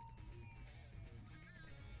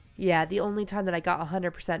 yeah, the only time that I got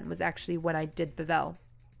 100% was actually when I did Bevel.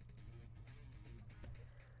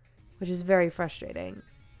 Which is very frustrating.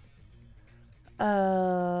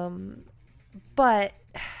 But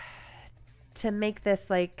to make this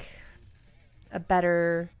like a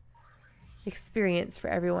better experience for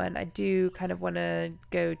everyone, I do kind of want to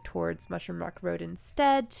go towards Mushroom Rock Road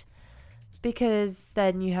instead, because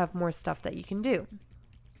then you have more stuff that you can do.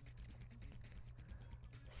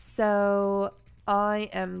 So I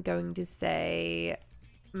am going to say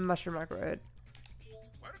Mushroom Rock Road.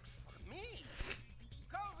 Works for me.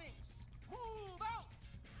 Gullwings, move out.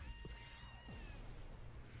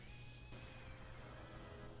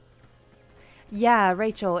 Yeah,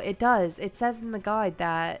 Rachel, it does. It says in the guide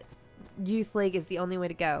that Youth League is the only way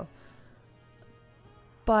to go.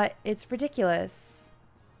 But it's ridiculous.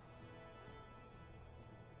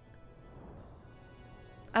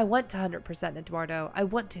 I want to 100% Eduardo. I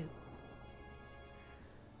want to.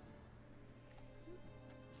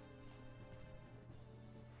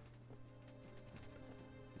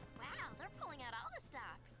 Wow, they're pulling out all the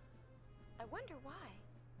stops. I wonder why.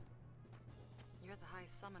 You're the High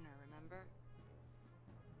Summoner, remember?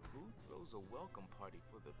 Who throws a welcome party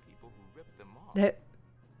for the people who ripped them off? Did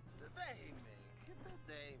they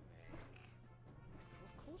make?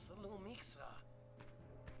 Of course, a little mixer.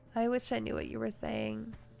 I wish I knew what you were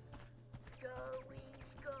saying. Go,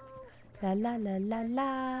 Wings, go. La la la la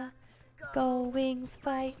la. Go Wings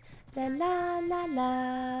fight. La la la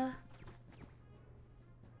la.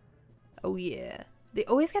 Oh yeah. They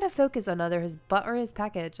always gotta focus on either his butt or his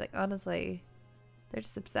package. Like, honestly. They're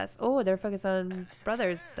just obsessed. Oh, they're focused on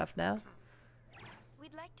Brothers stuff now.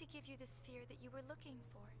 We'd like to give you the sphere that you were looking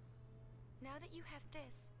for. Now that you have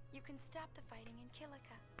this, you can stop the fighting in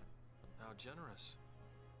Kilika. How generous.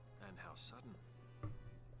 And how sudden.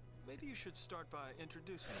 Maybe you should start by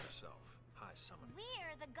introducing yourself, High Summoner.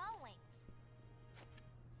 We're the Gullwings.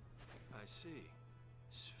 I see.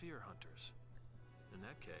 Sphere hunters. In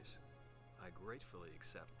that case, I gratefully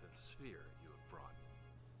accept the sphere you have brought.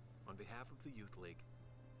 On behalf of the Youth League,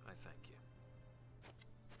 I thank you.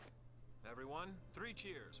 Everyone, 3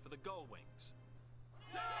 cheers for the Gullwings.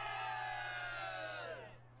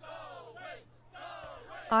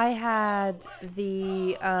 I had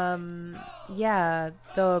the yeah,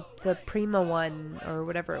 the Prima one or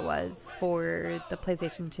whatever it was for the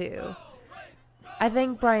PlayStation 2. I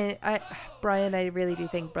think Brian, I really do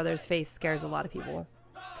think Brother's face scares a lot of people.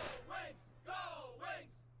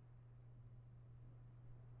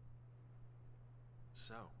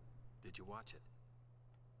 So, did you watch it?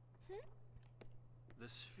 The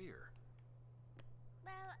sphere.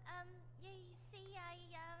 Well, you see,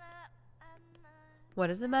 What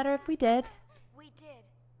does it matter if we did? We did.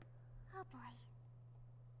 oh boy.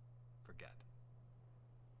 Forget.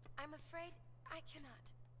 I'm afraid I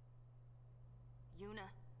cannot. Yuna,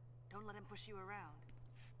 don't let him push you around.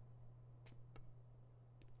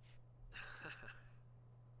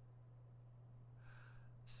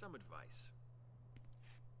 Some advice.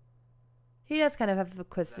 He does kind of have a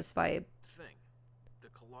Quistis vibe. Thing. The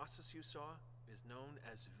Colossus you saw is known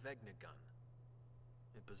as Vegnagun.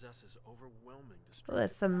 It possesses overwhelming destructive Well,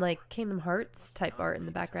 that's some power. like Kingdom Hearts Must type not art in be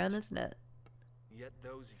the background, touched. isn't it? Yet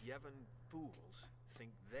those Yevon fools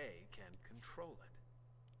think they can control it.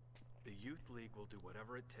 The Youth League will do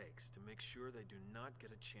whatever it takes to make sure they do not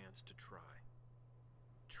get a chance to try.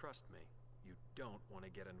 Trust me, you don't want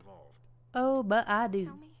to get involved. Oh, but I do.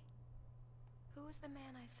 Tell me, who was the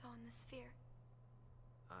man I saw in the sphere?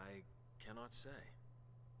 I cannot say.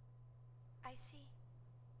 I see.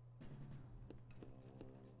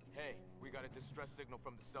 Hey, we got a distress signal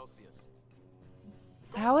from the Celsius.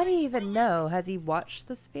 How would he even know? Has he watched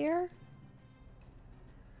the sphere?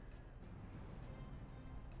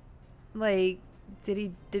 Like, did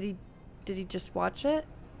he just watch it?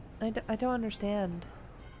 I don't understand.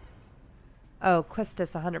 Oh,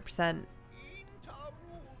 Quistis 100%.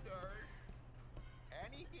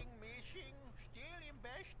 Anything missing? Still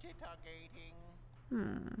investigating.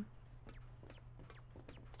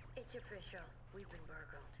 It's official. We've been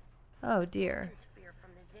burgled. Oh dear. The sphere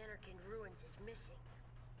from the Xanarkand ruins is missing.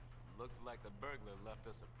 Looks like the burglar left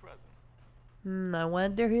us a present. I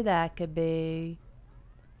wonder who that could be.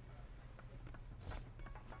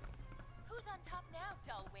 Who's on top now,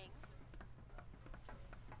 dull wings?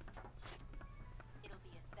 It'll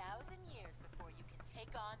be 1,000 years before you can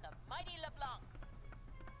take on the mighty LeBlanc.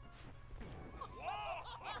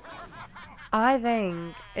 I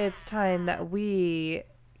think it's time that we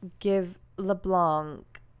give LeBlanc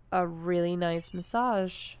a really nice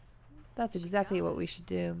massage. That's exactly what we should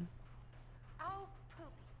do. Oh,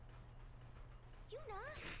 poop. Yuna,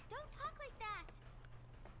 don't talk like that.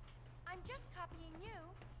 I'm just copying you.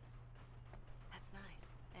 That's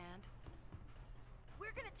nice. And?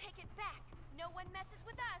 We're gonna take it back. No one messes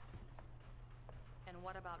with us. And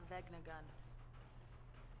what about Vegnagun?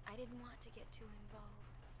 I didn't want to get too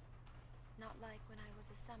involved. Not like when I was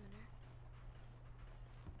a summoner.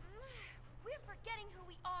 We're forgetting who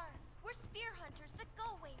we are. We're spear hunters, the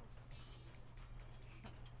Gullwings.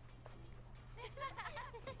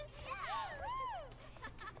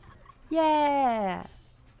 Yeah.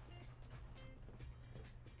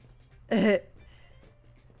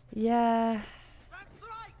 Yeah. That's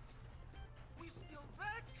right. We still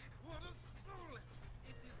back. What a stool.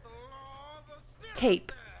 It is the law of the sphere.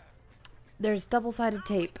 Tape. There's double-sided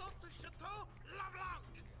tape. Go to Chateau LeBlanc.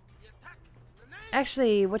 The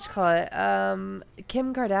Actually, what you call it?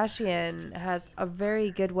 Kim Kardashian has a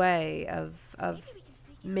very good way of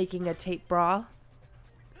making a tape bra.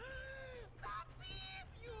 That's it!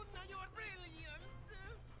 Yuna, you're brilliant!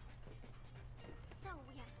 So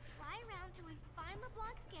we have to fly around till we find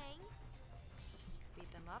LeBlanc's gang.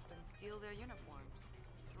 Beat them up and steal their uniforms.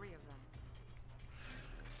 3 of them.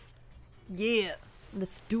 Yeah,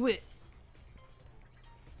 let's do it.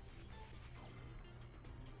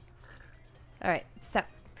 Alright, so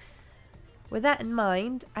with that in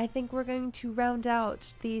mind, I think we're going to round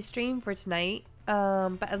out the stream for tonight.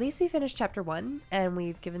 But at least we finished chapter 1 and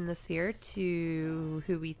we've given the sphere to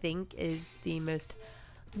who we think is the most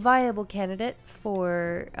viable candidate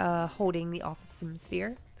for holding the Awesome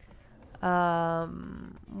Sphere.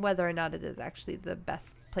 Whether or not it is actually the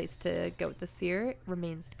best place to go with the sphere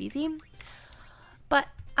remains to be seen. But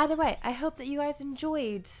either way, I hope that you guys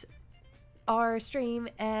enjoyed our stream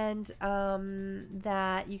and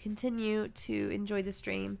that you continue to enjoy the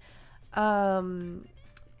stream. I'm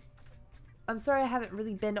sorry I haven't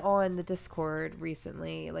really been on the Discord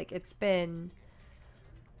recently. Like it's been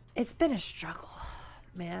a struggle,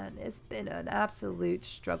 man. It's been an absolute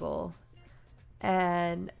struggle.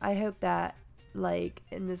 And I hope that like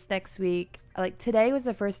in this next week, like today was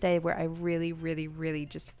the first day where I really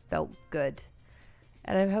just felt good.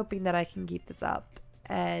 And I'm hoping that I can keep this up.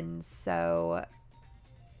 And so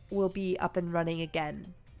we'll be up and running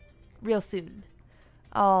again real soon.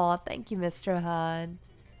 Oh, thank you, Mr. Han.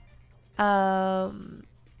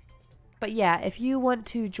 But yeah, if you want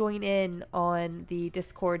to join in on the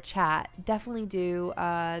Discord chat, definitely do.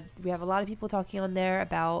 We have a lot of people talking on there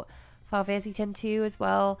about Final Fantasy X-2 as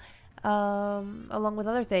well, along with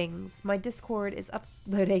other things. My Discord is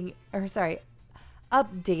updating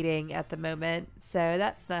at the moment, so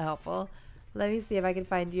that's not helpful. Let me see if I can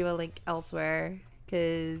find you a link elsewhere,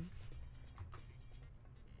 because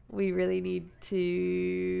we really need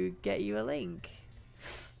to get you a link.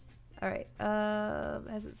 Alright,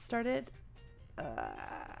 has it started?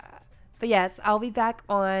 But yes, I'll be back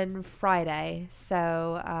on Friday,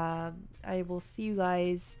 so I will see you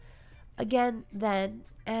guys again then.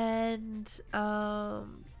 And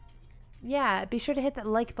yeah, be sure to hit that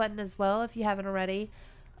like button as well if you haven't already.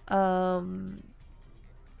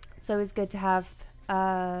 It's always good to have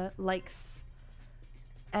likes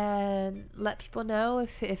and let people know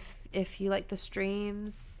if you like the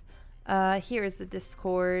streams. Here is the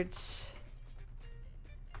Discord.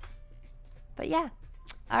 But yeah,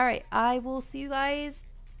 all right, I will see you guys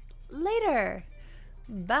later.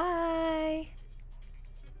 Bye.